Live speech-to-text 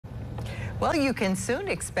Well, you can soon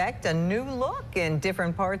expect a new look in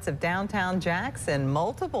different parts of downtown Jackson.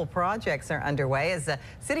 Multiple projects are underway as the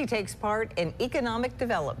city takes part in Economic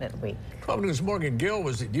Development Week. 12 News' Morgan Gill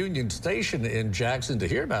was at Union Station in Jackson to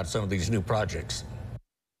hear about some of these new projects.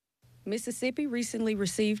 Mississippi recently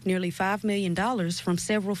received nearly $5 million from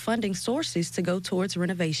several funding sources to go towards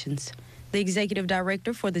renovations. The executive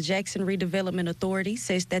director for the Jackson Redevelopment Authority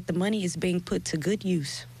says that the money is being put to good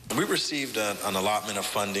use. We received an allotment of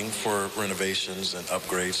funding for renovations and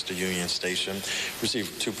upgrades to Union Station.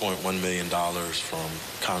 Received $2.1 million from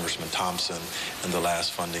Congressman Thompson in the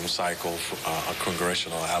last funding cycle, a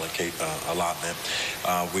congressional allotment.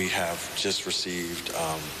 We have just received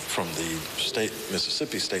from the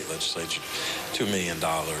Mississippi State Legislature $2 million,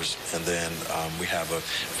 and then we have a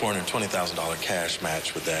 $420,000 cash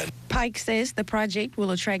match with that. Pike says the project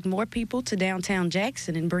will attract more people to downtown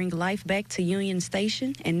Jackson and bring life back to Union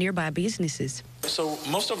Station and nearby businesses. So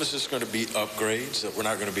most of it's just going to be upgrades. We're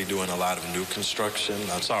not going to be doing a lot of new construction.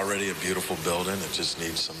 It's already a beautiful building. It just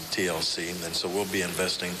needs some TLC. And so we'll be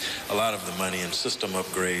investing a lot of the money in system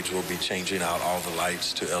upgrades. We'll be changing out all the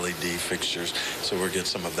lights to LED fixtures. So we'll get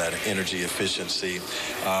some of that energy efficiency.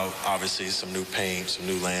 Obviously some new paint, some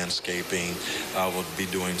new landscaping. We'll be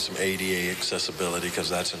doing some ADA accessibility because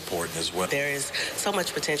that's important as well. There is so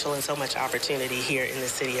much potential and so much opportunity here in the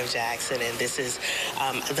city of Jackson, and this is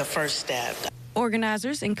the first step.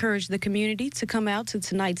 Organizers encourage the community to come out to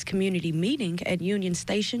tonight's community meeting at Union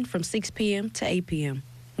Station from 6 p.m. to 8 p.m.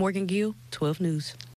 Morgan Gill, 12 News.